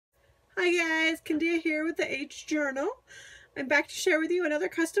Hi guys, Kandy here with the H Journal. I'm back to share with you another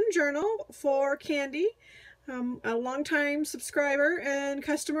custom journal for Kandy, a longtime subscriber and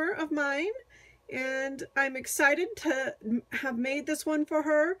customer of mine, and I'm excited to have made this one for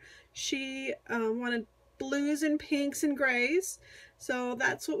her. She wanted blues and pinks and grays, so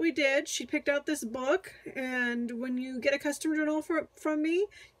that's what we did. She picked out this book, and when you get a custom journal from me,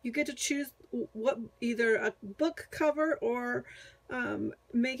 you get to choose what either a book cover or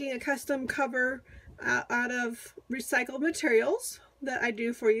making a custom cover out of recycled materials that I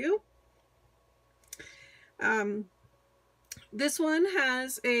do for you. This one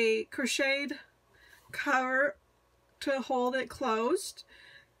has a crocheted cover to hold it closed,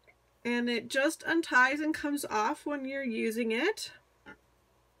 and it just unties and comes off when you're using it.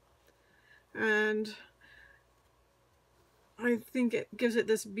 And I think it gives it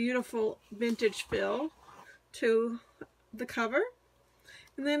this beautiful vintage feel to the cover.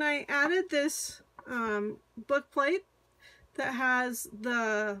 And then I added this book plate that has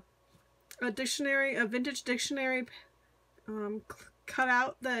a vintage dictionary cut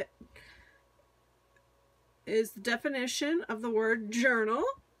out that is the definition of the word journal.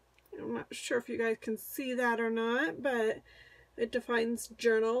 I'm not sure if you guys can see that or not, but it defines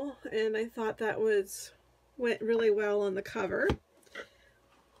journal, and I thought that went really well on the cover.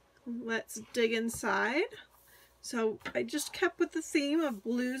 Let's dig inside. So I just kept with the theme of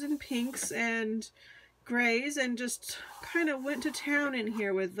blues and pinks and grays and just kind of went to town in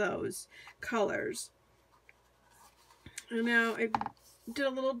here with those colors. And now I did a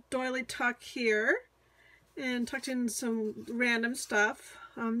little doily tuck here and tucked in some random stuff.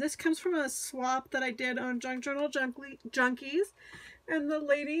 This comes from a swap that I did on Junk Journal Junkies, and the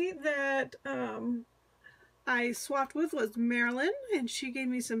lady that I swapped with was Marilyn, and she gave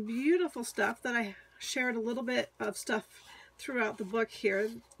me some beautiful stuff that I shared a little bit of stuff throughout the book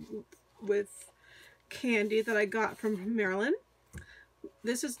here with Kandy that I got from Marilyn.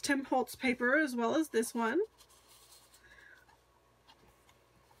 This is Tim Holtz paper as well as this one.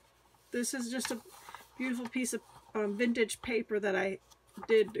 This is just a beautiful piece of vintage paper that I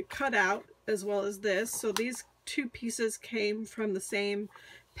did cut out as well as this. So these two pieces came from the same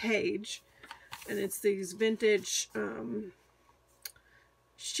page, and it's these vintage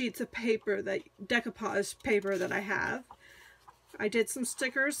sheets of paper, that decoupage paper that I have. I did some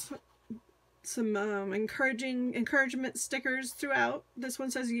stickers, some encouragement stickers throughout. This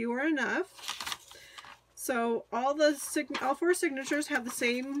one says "You are enough." So all four signatures have the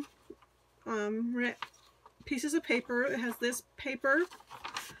same pieces of paper. It has this paper,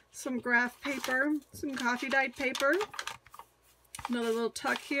 some graph paper, some coffee dyed paper, another little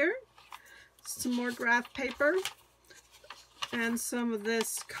tuck here, some more graph paper, and some of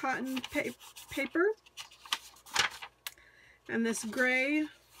this cotton paper, and this gray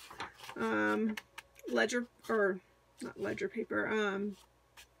letterhead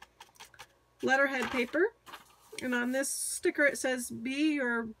paper. And on this sticker it says, "Be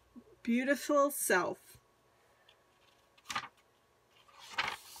your beautiful self."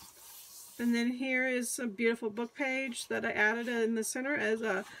 And then here is a beautiful book page that I added in the center as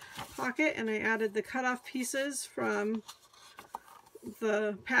a pocket, and I added the cut-off pieces from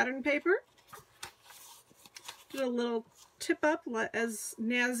the pattern paper. Did a little tip up as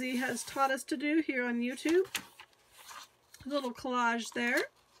Nazi has taught us to do here on YouTube. A little collage there.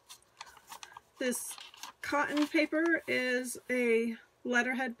 This cotton paper is a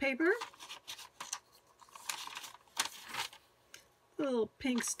letterhead paper. A little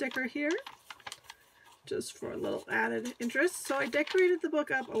pink sticker here, just for a little added interest. So I decorated the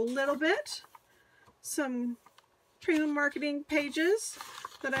book up a little bit. Some premium marketing pages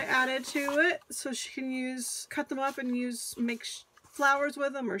that I added to it, so she can cut them up and make flowers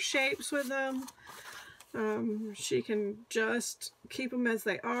with them or shapes with them. She can just keep them as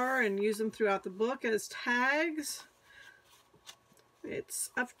they are and use them throughout the book as tags.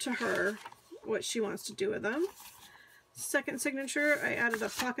 It's up to her what she wants to do with them. Second signature, I added a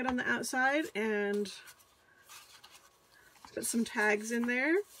pocket on the outside and put some tags in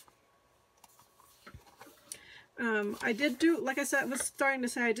there. I did do, like I said,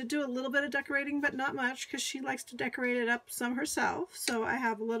 I did do a little bit of decorating, but not much, because she likes to decorate it up some herself. So I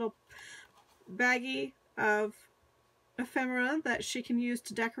have a little baggie of ephemera that she can use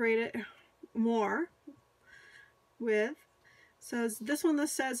to decorate it more with. So this one that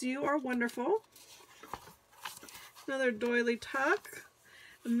says "You are wonderful." Another doily tuck.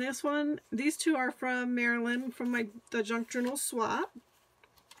 And this one, these two are from Marilyn from the Junk Journal swap.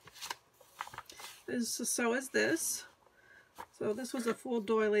 So is this. So this was a full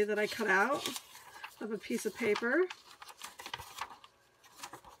doily that I cut out of a piece of paper.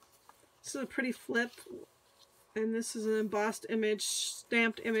 This is a pretty flip, and this is an embossed image,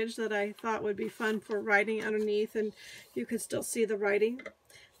 stamped image that I thought would be fun for writing underneath, and you could still see the writing.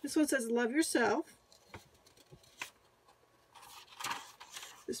 This one says, love yourself.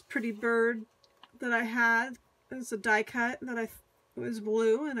 This pretty bird that I had is a die cut that it was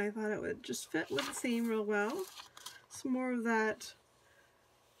blue, and I thought it would just fit with the theme real well. Some more of that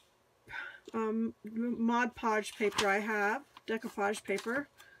Mod Podge paper I have, decoupage paper.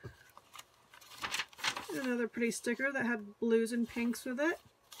 Another pretty sticker that had blues and pinks with it.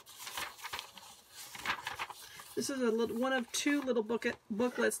 This is one of 2 little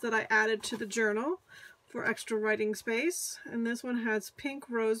booklets that I added to the journal for extra writing space. And this one has pink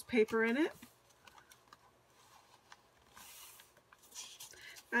rose paper in it.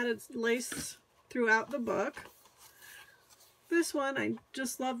 Added lace throughout the book. This one, I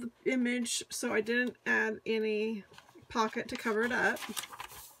just love the image, so I didn't add any pocket to cover it up.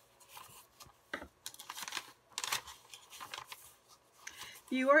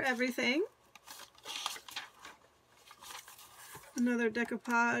 You Are Everything. Another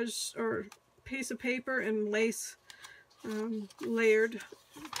decoupage or piece of paper and lace layered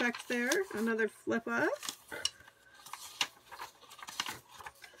effect there. Another flip up.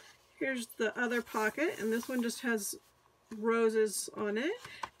 Here's the other pocket, and this one just has roses on it,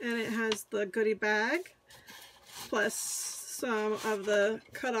 and it has the goodie bag plus some of the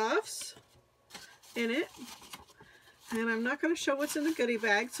cut-offs in it. And I'm not going to show what's in the goodie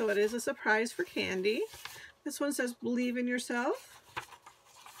bag, so it is a surprise for Kandy. This one says, believe in yourself.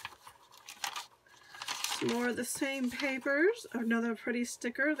 Some more of the same papers. Another pretty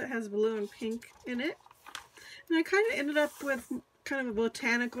sticker that has blue and pink in it. And I kind of ended up with kind of a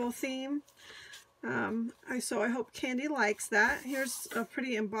botanical theme. So I hope Kandy likes that. Here's a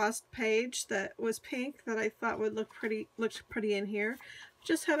pretty embossed page that was pink that I thought would looked pretty in here.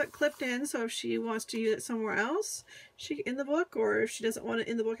 Just have it clipped in, so if she wants to use it somewhere else, in the book, or if she doesn't want it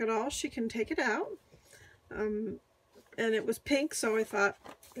in the book at all, she can take it out. And it was pink, so I thought,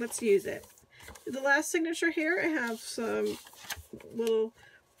 let's use it. The last signature here, I have some little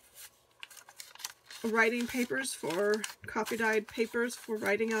writing papers coffee dyed papers for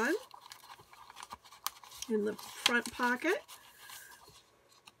writing on in the front pocket.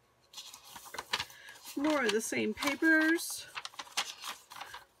 More of the same papers.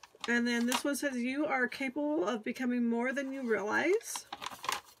 And then this one says, you are capable of becoming more than you realize.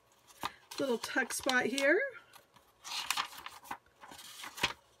 Little tuck spot here.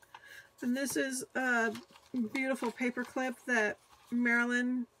 And this is a beautiful paper clip that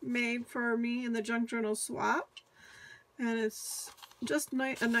Marilyn made for me in the Junk Journal swap. And it's just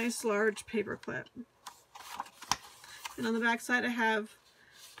a nice large paper clip. And on the back side I have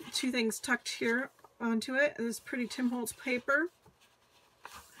 2 things tucked here onto it. This pretty Tim Holtz paper.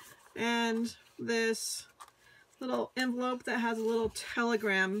 And this little envelope that has a little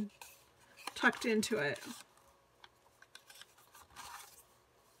telegram tucked into it.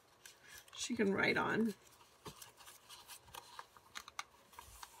 She can write on.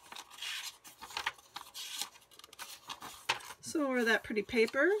 Some more of that pretty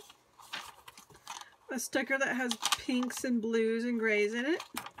paper. A sticker that has pinks and blues and grays in it.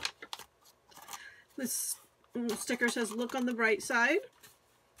 This sticker says, look on the bright side.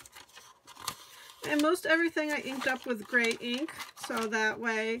 And most everything I inked up with gray ink, so that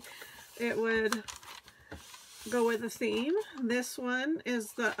way it would go with the theme. This one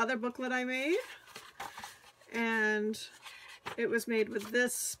is the other booklet I made, and it was made with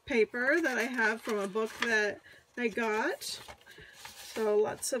this paper that I have from a book that I got. So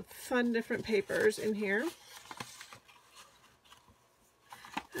lots of fun different papers in here.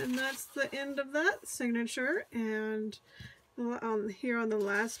 And that's the end of that signature. And here on the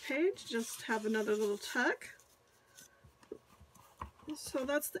last page, just have another little tuck. So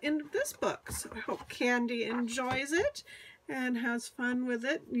that's the end of this book. So I hope Kandy enjoys it and has fun with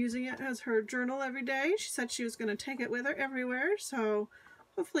it, using it as her journal every day. She said she was going to take it with her everywhere, so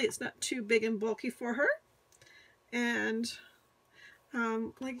hopefully it's not too big and bulky for her. And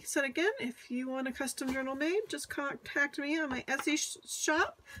like I said again, if you want a custom journal made, just contact me on my Etsy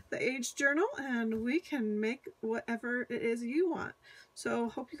shop, The Age Journal, and we can make whatever it is you want. So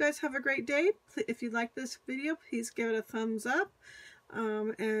hope you guys have a great day. If you like this video, please give it a thumbs up,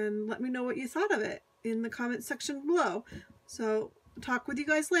 and let me know what you thought of it in the comment section below. So talk with you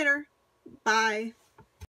guys later. Bye.